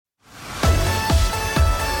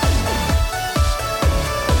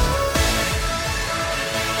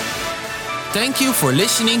Thank you for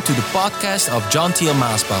listening to the podcast of John Thiel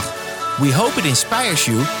Maasbach. We hope it inspires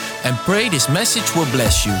you and pray this message will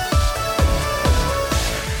bless you.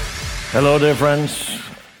 Hello there, friends.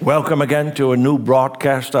 Welcome again to a new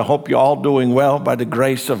broadcast. I hope you're all doing well by the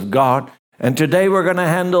grace of God. And today we're going to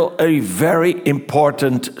handle a very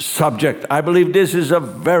important subject. I believe this is a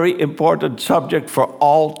very important subject for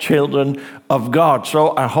all children of God.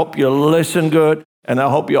 So I hope you listen good. And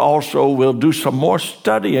I hope you also will do some more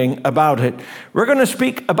studying about it. We're going to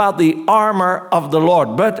speak about the armor of the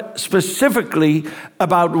Lord, but specifically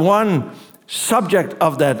about one subject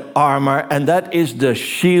of that armor, and that is the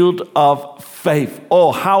shield of faith.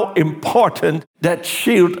 Oh, how important that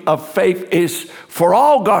shield of faith is for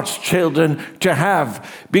all God's children to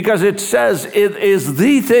have, because it says it is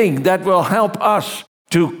the thing that will help us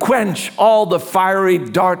to quench all the fiery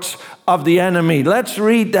darts of the enemy. Let's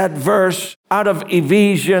read that verse out of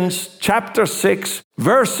Ephesians chapter 6,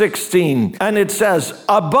 verse 16. And it says,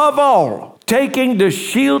 above all, taking the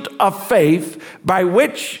shield of faith, by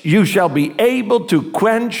which you shall be able to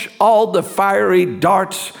quench all the fiery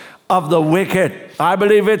darts of the wicked. I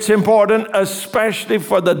believe it's important, especially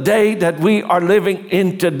for the day that we are living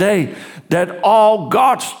in today, that all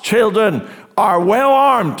God's children are well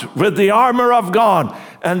armed with the armor of God,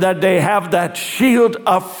 and that they have that shield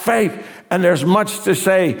of faith. And there's much to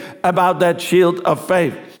say about that shield of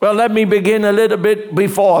faith. Well, let me begin a little bit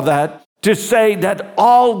before that to say that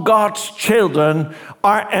all God's children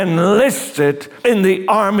are enlisted in the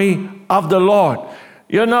army of the Lord.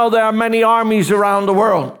 You know, there are many armies around the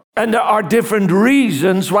world, and there are different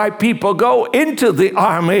reasons why people go into the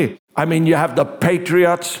army. I mean, you have the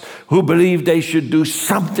patriots who believe they should do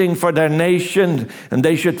something for their nation and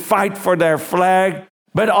they should fight for their flag.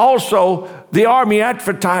 But also, the army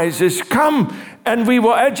advertises, come and we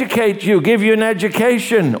will educate you, give you an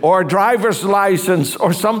education or a driver's license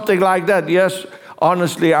or something like that. Yes,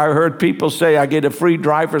 honestly, I heard people say I get a free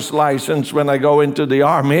driver's license when I go into the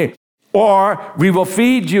army. Or we will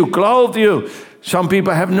feed you, clothe you. Some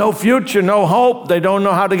people have no future, no hope. They don't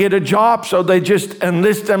know how to get a job, so they just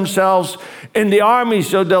enlist themselves in the army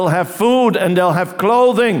so they'll have food and they'll have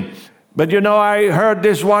clothing. But you know, I heard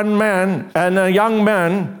this one man, and a young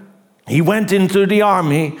man, he went into the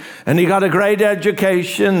army and he got a great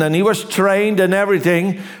education and he was trained and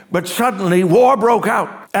everything, but suddenly war broke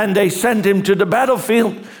out and they sent him to the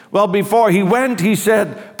battlefield. Well, before he went, he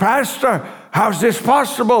said, Pastor, how's this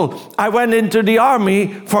possible? I went into the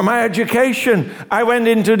army for my education. I went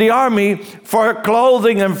into the army for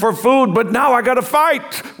clothing and for food, but now I got to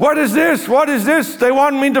fight. What is this? What is this? They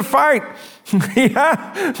want me to fight.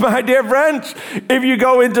 Yeah, my dear friends, if you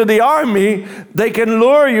go into the army, they can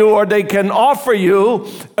lure you or they can offer you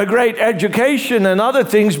a great education and other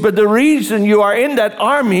things, but the reason you are in that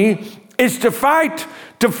army is to fight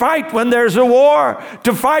when there's a war,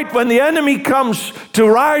 to fight when the enemy comes, to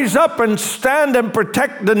rise up and stand and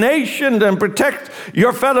protect the nation and protect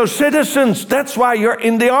your fellow citizens. That's why you're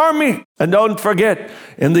in the army. And don't forget,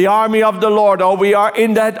 in the army of the Lord, we are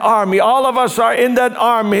in that army. All of us are in that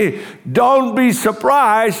army. Don't be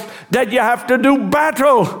surprised that you have to do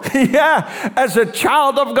battle. Yeah, as a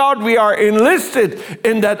child of God, we are enlisted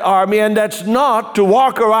in that army, and that's not to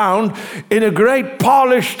walk around in a great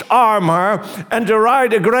polished armor and to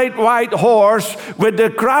ride a great white horse with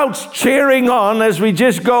the crowds cheering on as we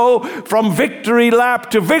just go from victory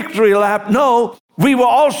lap to victory lap. No. We will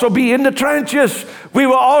also be in the trenches. We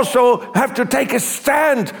will also have to take a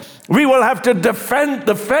stand. We will have to defend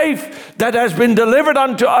the faith that has been delivered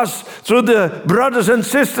unto us through the brothers and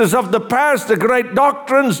sisters of the past, the great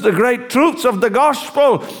doctrines, the great truths of the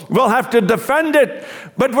gospel. We'll have to defend it.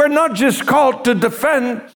 But we're not just called to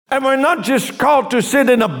defend, and we're not just called to sit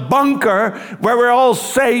in a bunker where we're all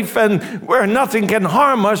safe and where nothing can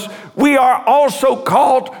harm us. We are also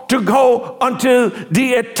called to go unto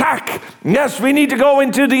the attack. Yes, we need to go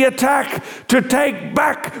into the attack to take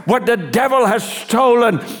back what the devil has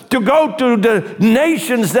stolen, to go to the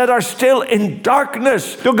nations that are still in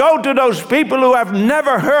darkness, to go to those people who have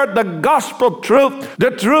never heard the gospel truth,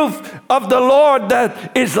 the truth of the Lord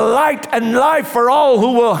that is light and life for all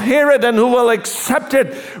who will hear it and who will accept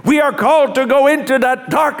it. We are called to go into that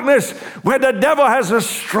darkness where the devil has a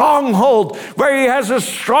stronghold, where he has a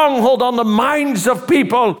stronghold on the minds of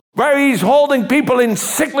people, where he's holding people in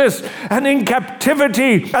sickness and in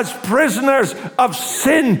captivity as prisoners of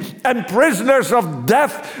sin and prisoners of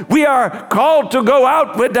death. We are called to go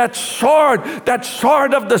out with that sword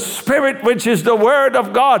of the Spirit, which is the Word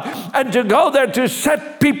of God, and to go there to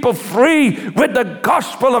set people free with the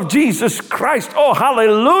gospel of Jesus Christ. Oh,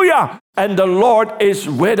 hallelujah! And the Lord is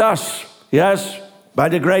with us. Yes, by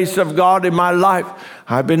the grace of God in my life,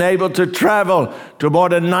 I've been able to travel to more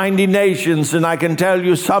than 90 nations, and I can tell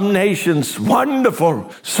you some nations,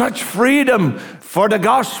 wonderful, such freedom for the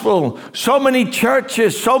gospel, so many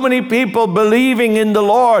churches, so many people believing in the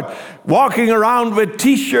Lord, walking around with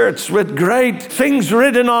t-shirts with great things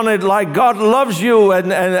written on it like God loves you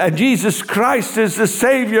and Jesus Christ is the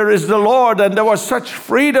Savior, is the Lord, and there was such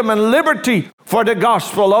freedom and liberty for the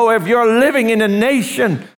gospel. Oh, if you're living in a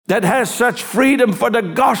nation that has such freedom for the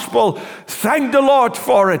gospel, thank the Lord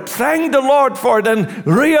for it. Thank the Lord for it, and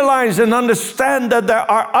realize and understand that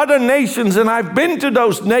there are other nations, and I've been to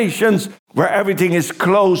those nations where everything is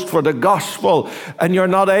closed for the gospel, and you're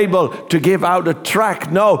not able to give out a tract.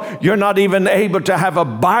 No, you're not even able to have a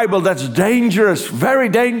Bible. That's dangerous, very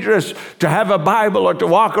dangerous, to have a Bible or to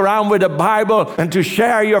walk around with a Bible and to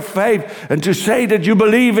share your faith and to say that you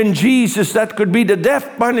believe in Jesus. That could be the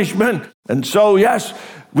death punishment. And so, yes,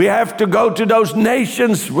 we have to go to those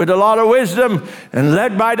nations with a lot of wisdom and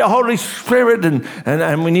led by the Holy Spirit.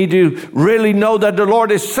 And we need to really know that the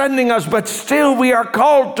Lord is sending us. But still we are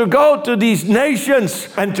called to go to these nations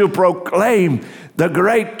and to proclaim the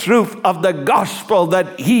great truth of the gospel,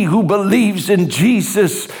 that he who believes in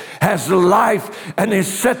Jesus has life and is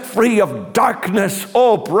set free of darkness.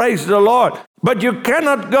 Oh, praise the Lord. But you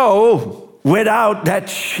cannot go without that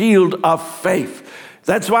shield of faith.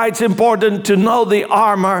 That's why it's important to know the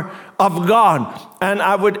armor of God. And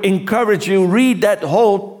I would encourage you, read that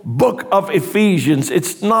whole book of Ephesians.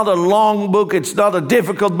 It's not a long book. It's not a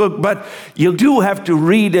difficult book, but you do have to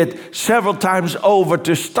read it several times over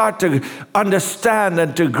to start to understand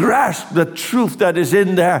and to grasp the truth that is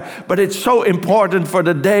in there. But it's so important for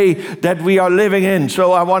the day that we are living in.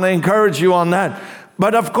 So I want to encourage you on that.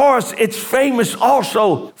 But of course, it's famous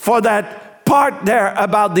also for that part there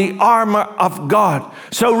about the armor of God.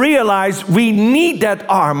 So realize we need that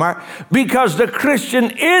armor because the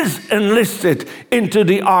Christian is enlisted into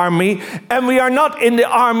the army, and we are not in the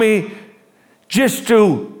army just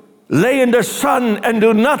to lay in the sun and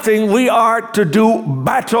do nothing. We are to do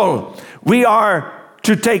battle. We are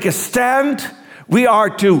to take a stand. We are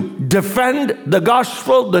to defend the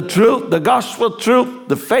gospel, the truth, the gospel truth,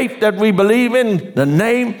 the faith that we believe in, the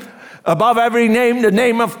name above every name, the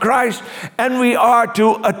name of Christ. And we are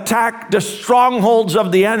to attack the strongholds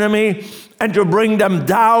of the enemy and to bring them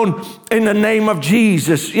down in the name of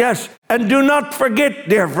Jesus. Yes. And do not forget,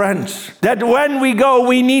 dear friends, that when we go,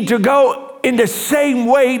 we need to go in the same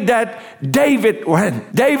way that David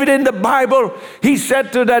went. David in the Bible, he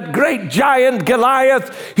said to that great giant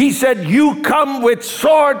Goliath, he said, "You come with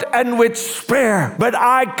sword and with spear, but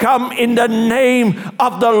I come in the name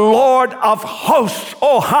of the Lord of hosts."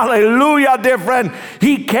 Oh, hallelujah, dear friend.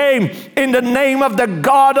 He came in the name of the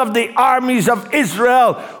God of the armies of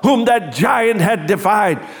Israel, whom that giant had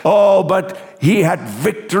defied. Oh, but he had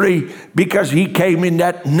victory because he came in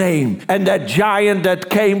that name. And that giant that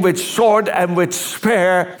came with sword and with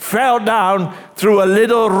spear fell down through a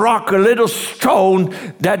little rock, a little stone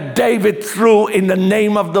that David threw in the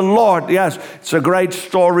name of the Lord. Yes, it's a great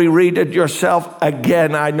story. Read it yourself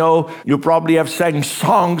again. I know you probably have sang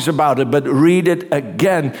songs about it, but read it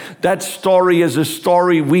again. That story is a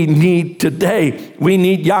story we need today. We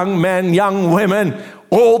need young men, young women,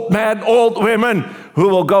 old men, old women who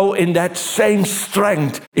will go in that same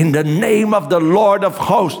strength in the name of the Lord of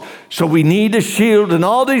hosts. So we need a shield and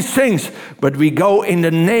all these things, but we go in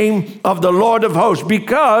the name of the Lord of hosts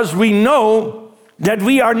because we know that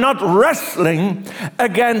we are not wrestling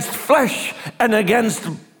against flesh and against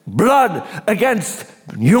blood, against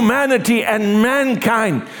humanity and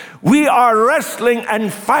mankind. We are wrestling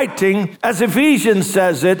and fighting, as Ephesians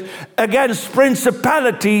says it, against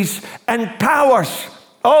principalities and powers.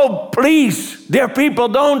 Oh, please, dear people,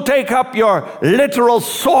 don't take up your literal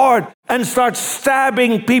sword and start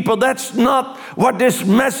stabbing people. That's not what this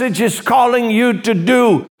message is calling you to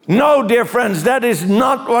do. No, dear friends, that is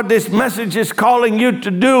not what this message is calling you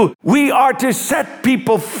to do. We are to set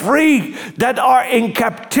people free that are in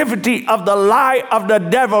captivity of the lie of the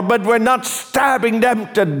devil, but we're not stabbing them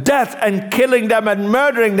to death and killing them and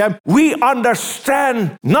murdering them. We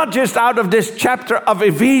understand, not just out of this chapter of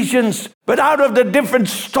Ephesians, but out of the different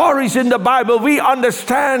stories in the Bible, we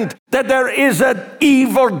understand that there is an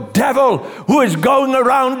evil devil who is going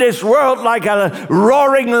around this world like a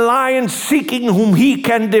roaring lion seeking whom he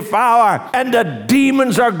can devour. And the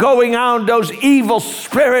demons are going out, those evil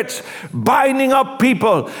spirits, binding up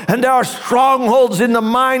people. And there are strongholds in the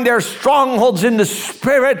mind, there are strongholds in the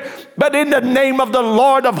spirit. But in the name of the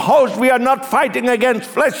Lord of hosts, we are not fighting against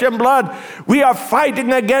flesh and blood. We are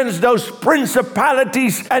fighting against those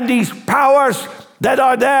principalities and these powers that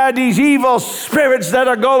are there, these evil spirits that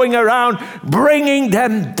are going around, bringing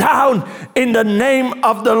them down in the name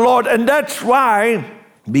of the Lord. And that's why,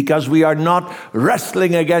 because we are not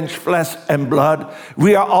wrestling against flesh and blood,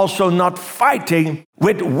 we are also not fighting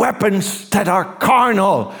with weapons that are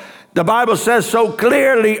carnal. The Bible says so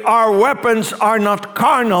clearly, our weapons are not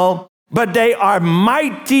carnal, but they are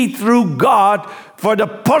mighty through God for the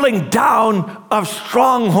pulling down of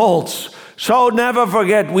strongholds. So never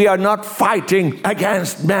forget, we are not fighting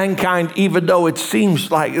against mankind, even though it seems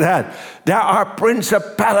like that. There are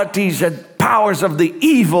principalities and powers of the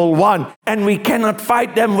evil one, and we cannot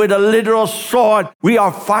fight them with a literal sword. We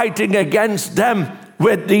are fighting against them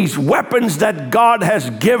with these weapons that God has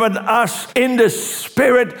given us in the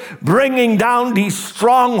Spirit, bringing down these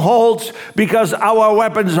strongholds, because our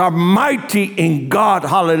weapons are mighty in God.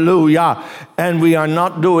 Hallelujah. And we are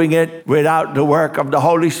not doing it without the work of the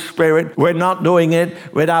Holy Spirit. We're not doing it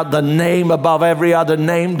without the name above every other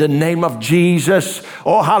name, the name of Jesus.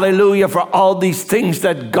 Oh, hallelujah, for all these things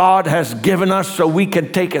that God has given us so we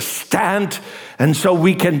can take a stand, and so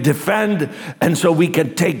we can defend, and so we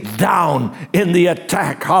can take down in the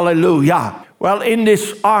attack. Hallelujah. Well, in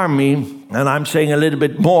this army, and I'm saying a little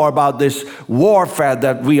bit more about this warfare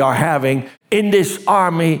that we are having, in this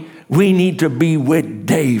army, we need to be with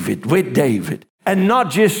David. And not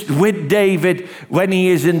just with David when he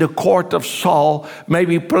is in the court of Saul,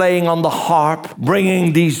 maybe playing on the harp,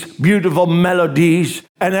 bringing these beautiful melodies,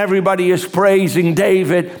 and everybody is praising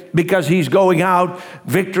David because he's going out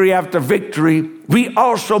victory after victory. We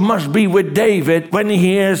also must be with David when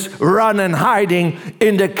he is running and hiding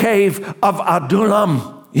in the cave of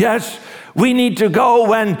Adullam. Yes, we need to go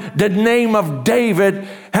when the name of David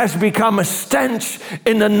has become a stench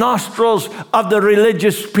in the nostrils of the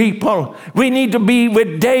religious people. We need to be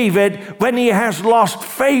with David when he has lost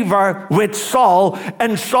favor with Saul,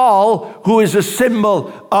 and Saul, who is a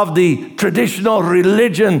symbol of the traditional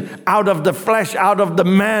religion, out of the flesh, out of the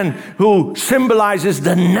man, who symbolizes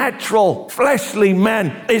the natural fleshly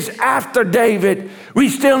man, is after David. We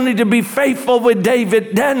still need to be faithful with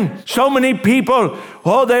David then. So many people,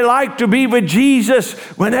 they like to be with Jesus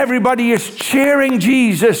when everybody is cheering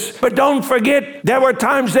Jesus. But don't forget, there were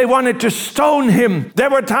times they wanted to stone him. There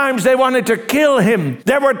were times they wanted to kill him.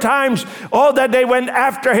 There were times, that they went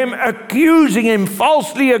after him, accusing him,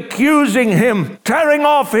 falsely accusing him, tearing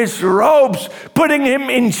off his robes, putting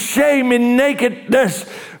him in shame, in nakedness,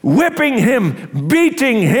 whipping him,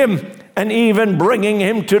 beating him, and even bringing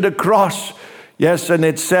him to the cross. Yes, and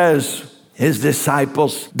it says, his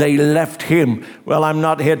disciples, they left him. Well, I'm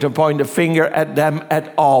not here to point a finger at them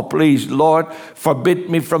at all. Please, Lord, forbid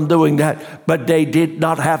me from doing that. But they did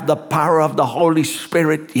not have the power of the Holy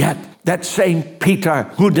Spirit yet. That same Peter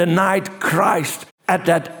who denied Christ at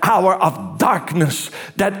that hour of darkness,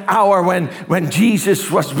 that hour when Jesus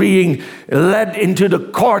was being led into the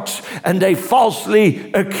courts and they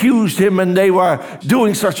falsely accused him and they were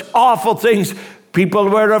doing such awful things. People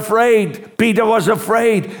were afraid. Peter was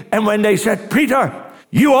afraid. And when they said, Peter,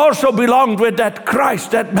 you also belonged with that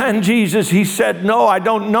Christ, that man Jesus, he said, no, I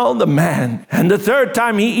don't know the man. And the third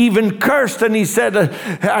time he even cursed, and he said,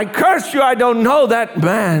 I curse you, I don't know that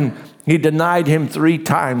man. He denied him 3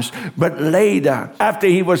 times. But later, after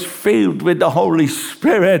he was filled with the Holy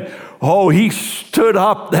Spirit, he stood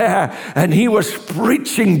up there and he was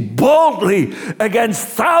preaching boldly against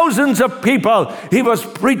thousands of people. He was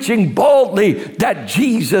preaching boldly that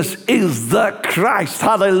Jesus is the Christ.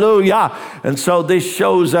 Hallelujah. And so this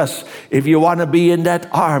shows us, if you want to be in that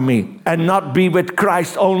army and not be with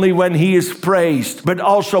Christ only when he is praised, but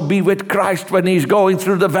also be with Christ when he's going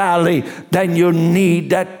through the valley, then you need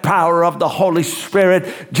that power of the Holy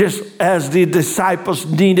Spirit, just as the disciples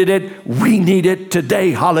needed it. We need it today.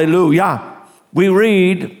 Hallelujah. We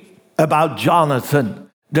read about Jonathan,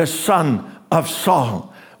 the son of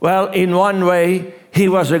Saul. Well, in one way, he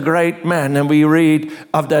was a great man, and we read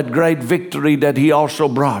of that great victory that he also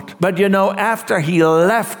brought. But after he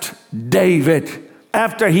left David,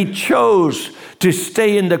 after he chose to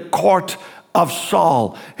stay in the court of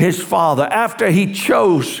Saul, his father, after he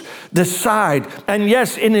chose the side, and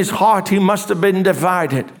yes, in his heart he must have been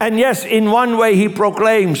divided, and yes, in one way he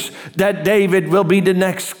proclaims that David will be the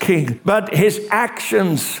next king, but his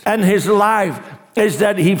actions and his life is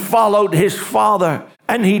that he followed his father,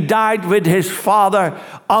 and he died with his father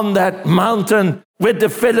on that mountain with the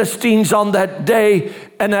Philistines on that day,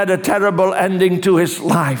 and had a terrible ending to his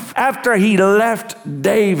life. After he left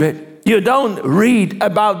David, You don't read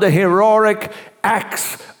about the heroic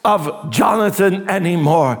acts of Jonathan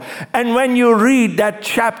anymore. And when you read that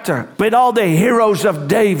chapter with all the heroes of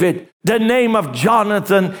David, the name of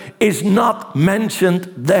Jonathan is not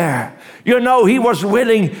mentioned there. You know, he was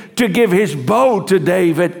willing to give his bow to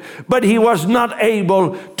David, but he was not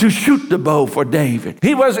able to shoot the bow for David.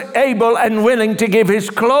 He was able and willing to give his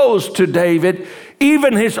clothes to David.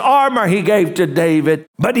 Even his armor he gave to David,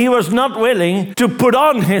 but he was not willing to put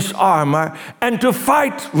on his armor and to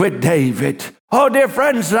fight with David. Oh, dear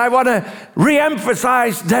friends, I want to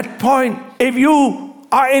re-emphasize that point. If you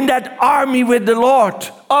are in that army with the Lord,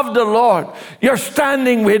 of the Lord, you're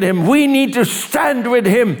standing with him. We need to stand with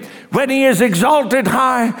him when he is exalted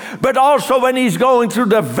high, but also when he's going through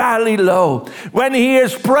the valley low, when he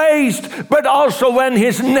is praised, but also when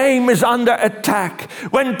his name is under attack,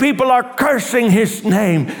 when people are cursing his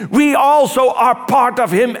name. We also are part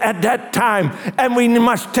of him at that time, and we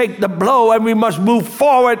must take the blow and we must move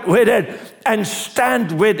forward with it and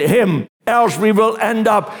stand with him. Else we will end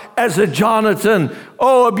up as a Jonathan.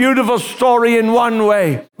 Oh, a beautiful story in one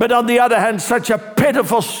way, but on the other hand, such a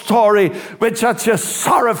pitiful story with such a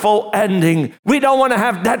sorrowful ending. We don't want to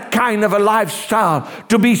have that kind of a lifestyle,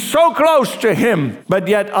 to be so close to him, but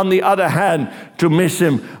yet on the other hand, to miss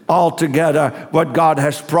him altogether, what God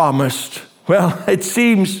has promised. Well, it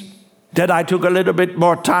seems that I took a little bit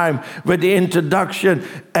more time with the introduction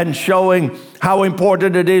and showing how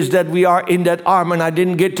important it is that we are in that armor. And I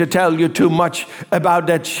didn't get to tell you too much about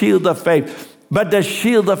that shield of faith. But the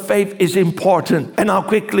shield of faith is important. And I'll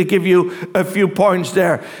quickly give you a few points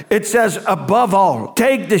there. It says, above all,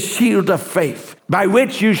 take the shield of faith, by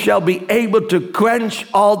which you shall be able to quench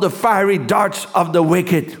all the fiery darts of the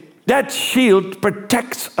wicked. That shield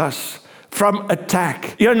protects us from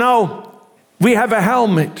attack. You know, we have a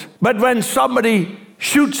helmet, but when somebody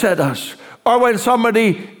shoots at us, or when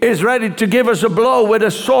somebody is ready to give us a blow with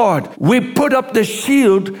a sword, we put up the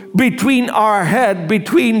shield between our head,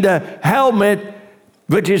 between the helmet,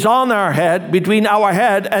 which is on our head, between our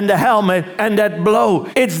head and the helmet and that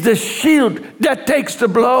blow. It's the shield that takes the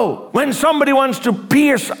blow. When somebody wants to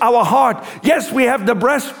pierce our heart, yes, we have the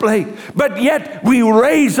breastplate, but yet we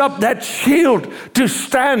raise up that shield to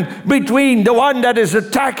stand between the one that is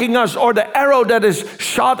attacking us or the arrow that is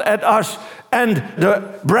shot at us and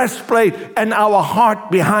the breastplate and our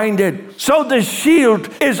heart behind it. So the shield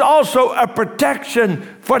is also a protection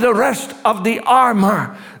for the rest of the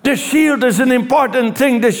armor. The shield is an important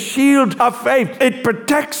thing. The shield of faith, it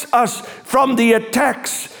protects us from the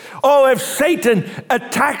attacks. Oh, if Satan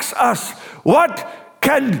attacks us, what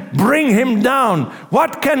can bring him down?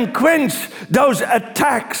 What can quench those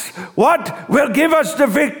attacks? What will give us the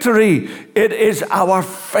victory? It is our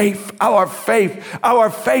faith, our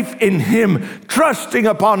faith in him, trusting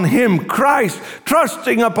upon him, Christ,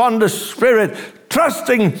 trusting upon the Spirit,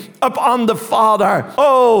 trusting upon the Father.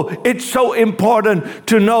 Oh, it's so important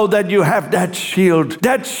to know that you have that shield.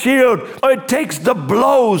 That shield, it takes the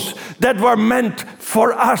blows that were meant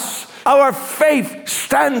for us. Our faith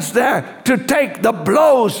stands there to take the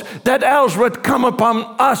blows that else would come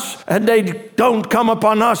upon us. And they don't come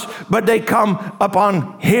upon us, but they come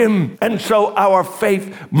upon him. And so our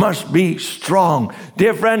faith must be strong.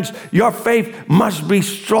 Dear friends, your faith must be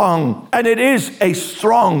strong. And it is a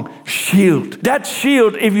strong shield. That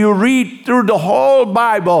shield, if you read through the whole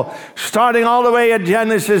Bible, starting all the way at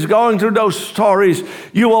Genesis, going through those stories,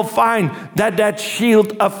 you will find that that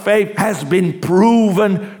shield of faith has been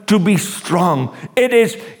proven to be strong. It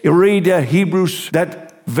is, you read Hebrews,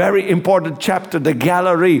 that very important chapter, the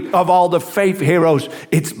gallery of all the faith heroes.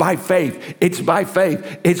 It's by faith. It's by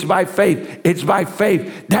faith. It's by faith. It's by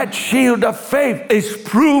faith. That shield of faith is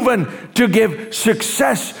proven to give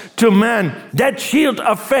success to man. That shield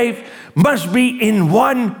of faith must be in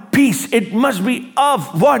one piece. It must be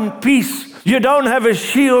of one piece. You don't have a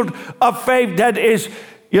shield of faith that is,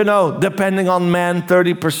 depending on man,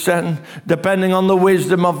 30%, depending on the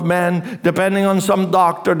wisdom of man, depending on some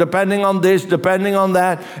doctor, depending on this, depending on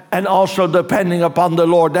that, and also depending upon the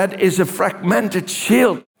Lord. That is a fragmented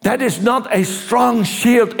shield. That is not a strong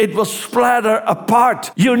shield. It will splatter apart.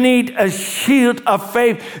 You need a shield of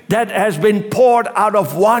faith that has been poured out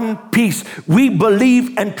of one piece. We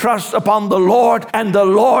believe and trust upon the Lord and the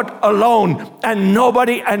Lord alone, and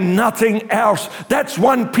nobody and nothing else. That's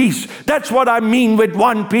one piece. That's what I mean with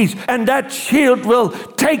one piece. And that shield will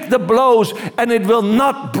take the blows and it will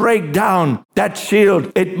not break down. That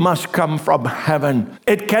shield, it must come from heaven.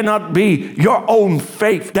 It cannot be your own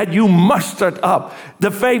faith that you mustered up.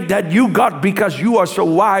 The faith that you got because you are so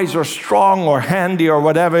wise or strong or handy or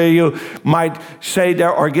whatever you might say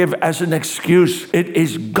there or give as an excuse. It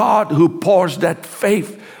is God who pours that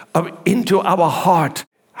faith into our heart.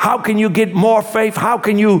 How can you get more faith? How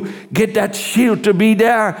can you get that shield to be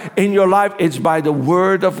there in your life? It's by the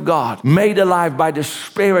Word of God, made alive by the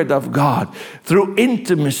Spirit of God, through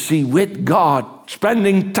intimacy with God,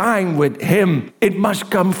 spending time with Him. It must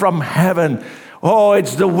come from heaven. Oh,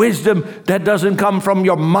 it's the wisdom that doesn't come from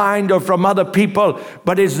your mind or from other people,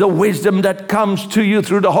 but it's the wisdom that comes to you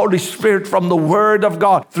through the Holy Spirit from the Word of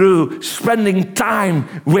God, through spending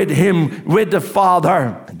time with Him, with the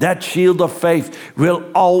Father. That shield of faith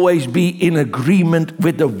will always be in agreement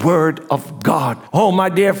with the Word of God. Oh, my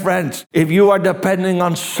dear friends, if you are depending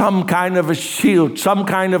on some kind of a shield, some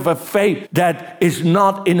kind of a faith that is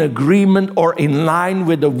not in agreement or in line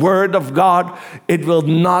with the Word of God, it will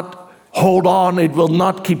not hold on, it will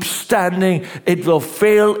not keep standing, it will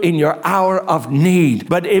fail in your hour of need.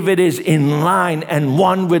 But if it is in line and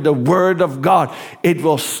one with the Word of God, it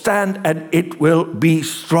will stand and it will be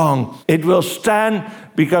strong. It will stand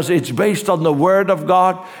because it's based on the Word of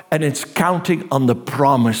God and it's counting on the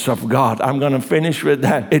promise of God. I'm going to finish with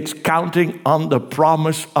that. It's counting on the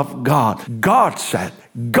promise of God. God said,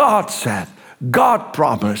 God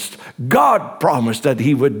promised that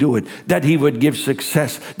He would do it, that He would give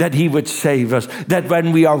success, that He would save us, that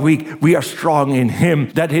when we are weak, we are strong in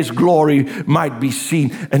Him, that His glory might be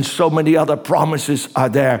seen. And so many other promises are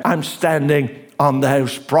there. I'm standing on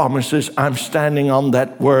those promises. I'm standing on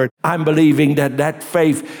that Word. I'm believing that that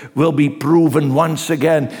faith will be proven once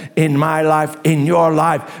again in my life, in your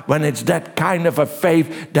life, when it's that kind of a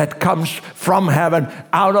faith that comes from heaven,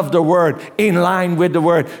 out of the Word, in line with the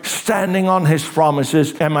Word, standing on His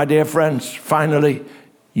promises. And my dear friends, finally,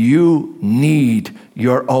 you need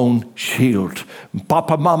your own shield.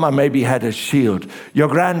 Papa, Mama maybe had a shield. Your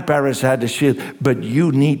grandparents had a shield, but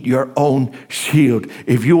you need your own shield.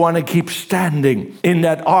 If you want to keep standing in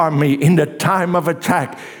that army, in the time of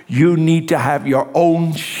attack, you need to have your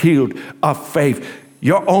own shield of faith,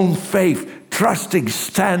 your own faith, trusting,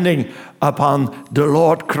 standing upon the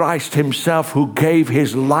Lord Christ Himself, who gave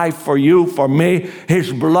His life for you, for me,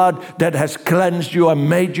 His blood that has cleansed you and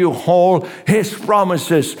made you whole, His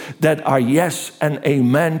promises that are yes and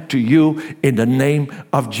amen to you in the name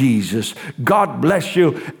of Jesus. God bless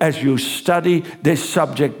you as you study this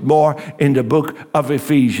subject more in the book of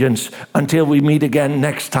Ephesians. Until we meet again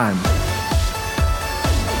next time.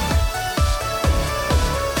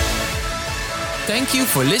 Thank you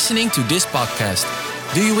for listening to this podcast.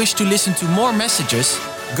 Do you wish to listen to more messages?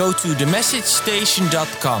 Go to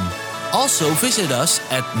themessagestation.com. Also visit us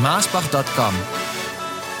at maasbach.com.